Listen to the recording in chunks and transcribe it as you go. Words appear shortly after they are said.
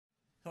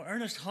Well,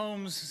 Ernest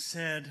Holmes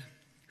said,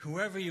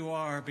 "Whoever you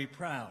are, be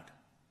proud.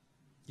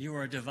 You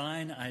are a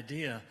divine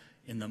idea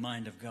in the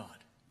mind of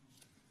God."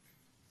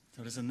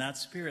 So it is in that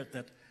spirit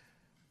that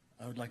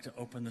I would like to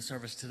open the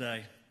service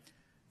today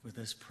with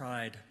this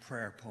Pride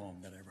prayer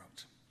poem that I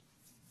wrote.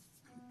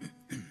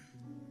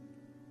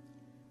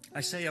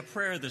 I say a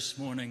prayer this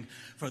morning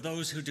for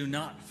those who do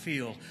not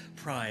feel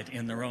pride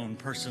in their own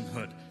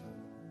personhood.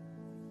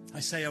 I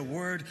say a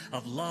word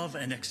of love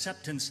and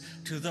acceptance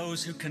to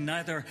those who can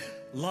neither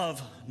love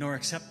nor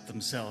accept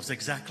themselves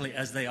exactly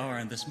as they are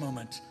in this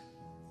moment.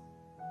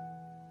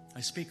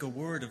 I speak a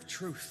word of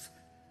truth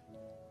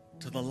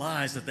to the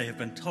lies that they have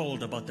been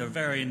told about their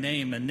very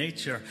name and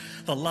nature,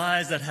 the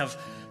lies that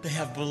they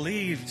have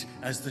believed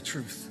as the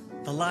truth,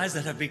 the lies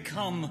that have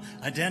become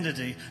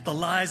identity, the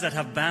lies that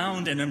have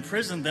bound and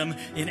imprisoned them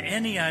in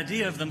any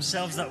idea of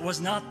themselves that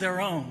was not their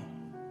own.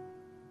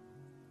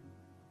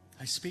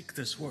 I speak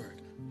this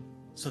word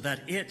so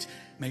that it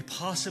may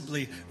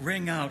possibly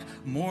ring out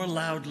more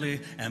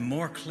loudly and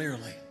more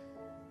clearly,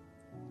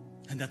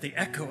 and that the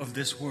echo of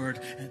this word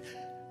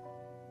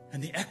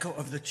and the echo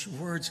of the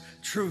words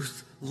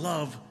truth,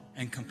 love,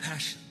 and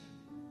compassion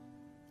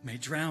may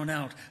drown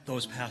out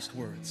those past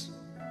words.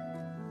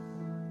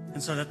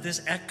 And so that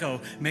this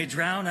echo may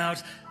drown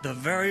out the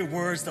very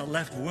words that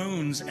left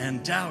wounds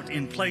and doubt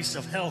in place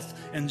of health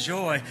and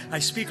joy, I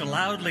speak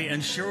loudly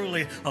and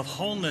surely of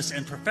wholeness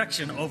and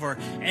perfection over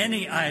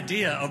any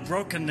idea of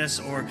brokenness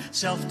or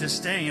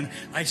self-disdain.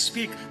 I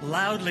speak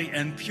loudly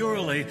and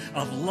purely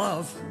of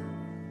love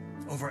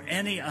over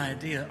any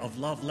idea of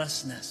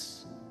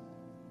lovelessness.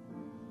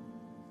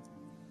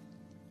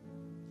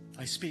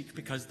 I speak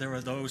because there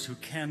are those who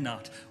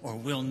cannot or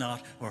will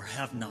not or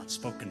have not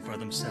spoken for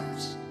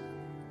themselves.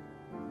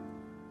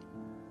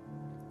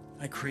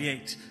 I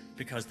create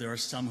because there are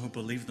some who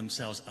believe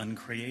themselves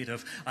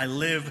uncreative. I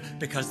live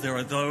because there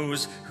are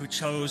those who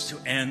chose to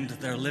end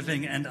their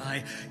living. And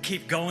I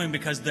keep going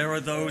because there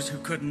are those who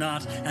could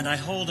not. And I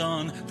hold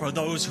on for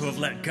those who have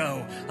let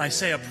go. I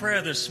say a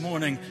prayer this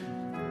morning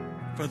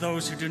for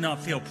those who do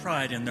not feel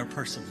pride in their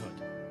personhood.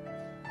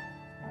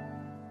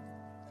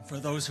 For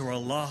those who are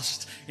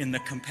lost in the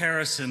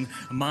comparison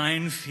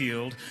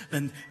minefield,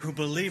 then who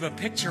believe a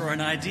picture or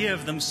an idea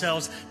of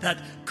themselves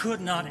that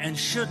could not and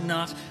should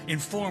not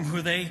inform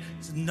who they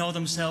know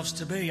themselves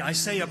to be. I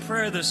say a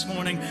prayer this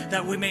morning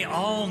that we may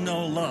all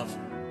know love,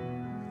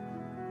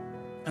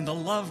 and the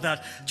love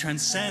that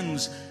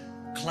transcends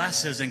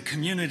classes and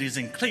communities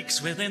and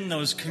cliques within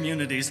those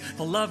communities,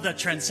 the love that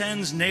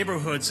transcends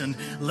neighborhoods and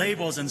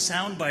labels and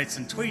sound bites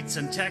and tweets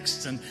and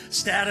texts and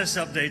status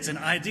updates and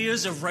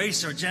ideas of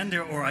race or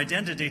gender or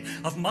identity,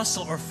 of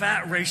muscle or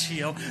fat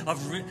ratio,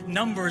 of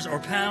numbers or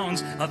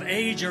pounds, of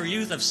age or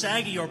youth, of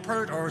saggy or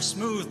pert or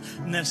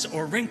smoothness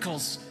or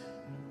wrinkles.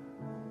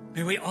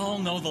 May we all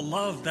know the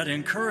love that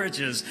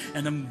encourages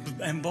and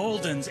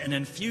emboldens and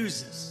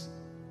infuses,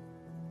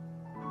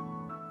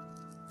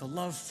 the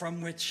love from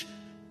which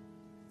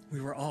we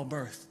were all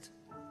birthed,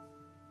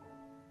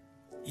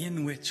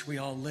 in which we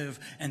all live,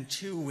 and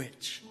to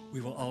which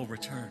we will all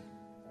return.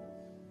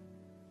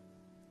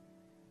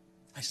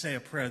 I say a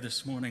prayer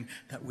this morning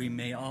that we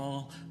may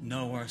all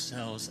know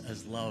ourselves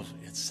as love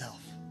itself,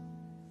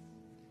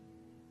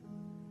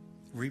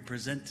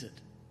 represented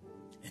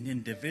and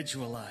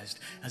individualized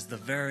as the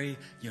very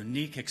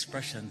unique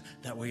expression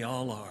that we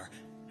all are,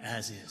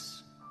 as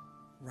is,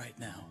 right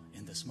now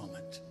in this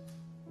moment.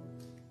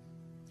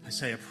 I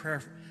say a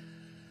prayer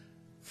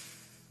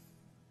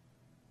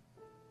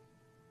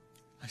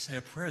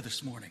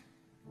this morning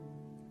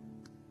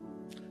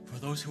for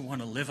those who want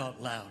to live out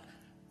loud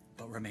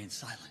but remain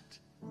silent.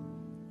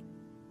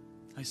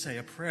 I say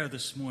a prayer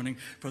this morning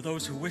for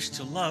those who wish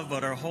to love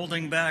but are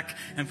holding back,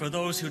 and for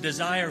those who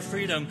desire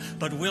freedom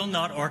but will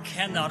not or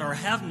cannot or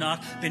have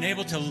not been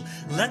able to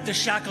let the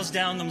shackles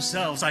down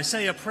themselves. I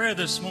say a prayer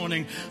this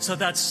morning so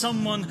that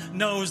someone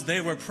knows they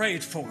were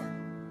prayed for,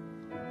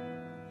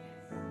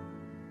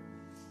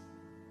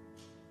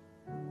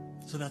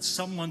 so that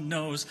someone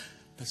knows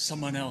that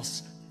someone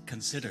else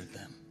considered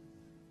them,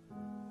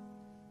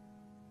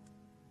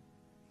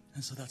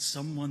 and so that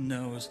someone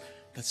knows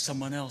that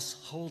someone else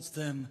holds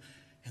them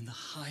in the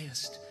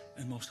highest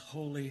and most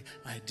holy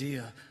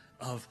idea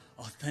of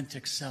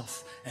authentic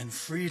self and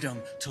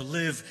freedom to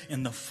live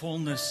in the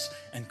fullness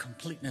and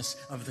completeness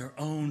of their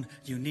own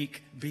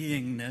unique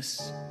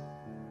beingness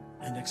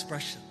and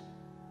expression.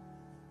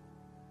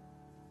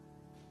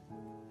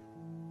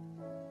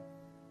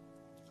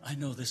 I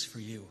know this for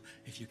you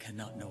if you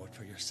cannot know it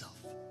for yourself.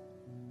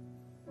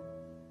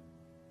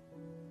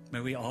 May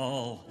we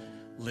all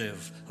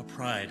live a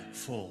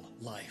pride-full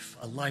life,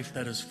 a life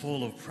that is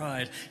full of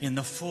pride in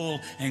the full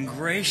and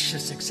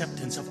gracious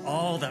acceptance of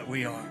all that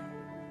we are.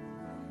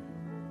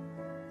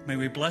 May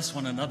we bless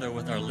one another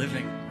with our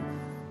living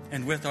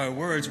and with our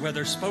words,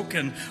 whether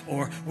spoken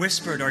or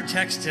whispered or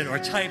texted or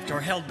typed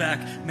or held back.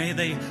 May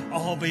they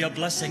all be a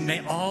blessing.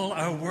 May all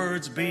our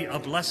words be a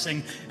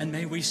blessing. And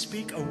may we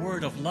speak a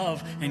word of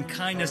love and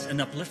kindness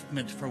and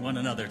upliftment for one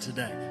another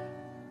today.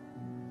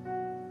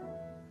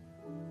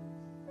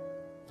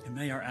 And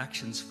may our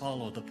actions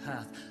follow the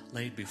path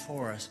laid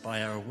before us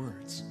by our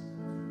words.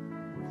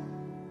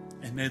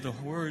 And may the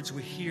words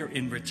we hear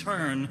in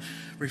return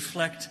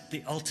reflect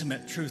the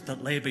ultimate truth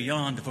that lay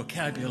beyond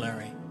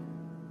vocabulary.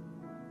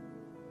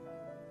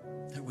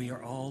 That we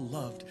are all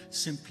loved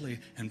simply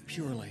and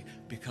purely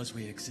because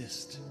we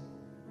exist.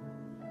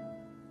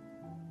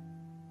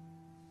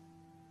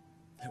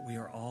 That we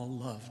are all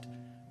loved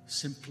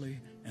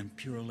simply and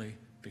purely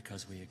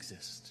because we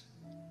exist.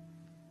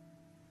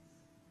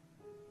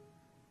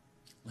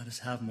 Let us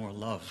have more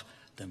love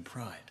than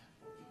pride.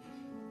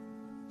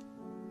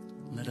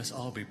 Let us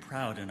all be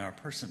proud in our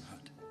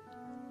personhood,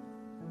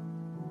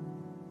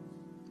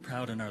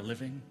 proud in our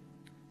living,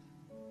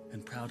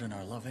 and proud in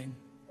our loving.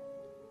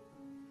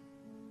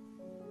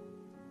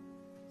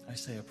 I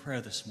say a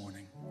prayer this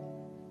morning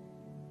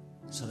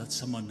so that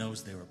someone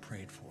knows they were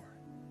prayed for.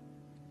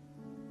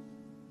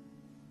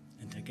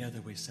 And together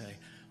we say,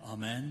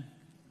 Amen,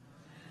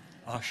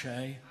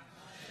 Ashe,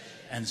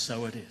 and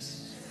so it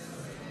is.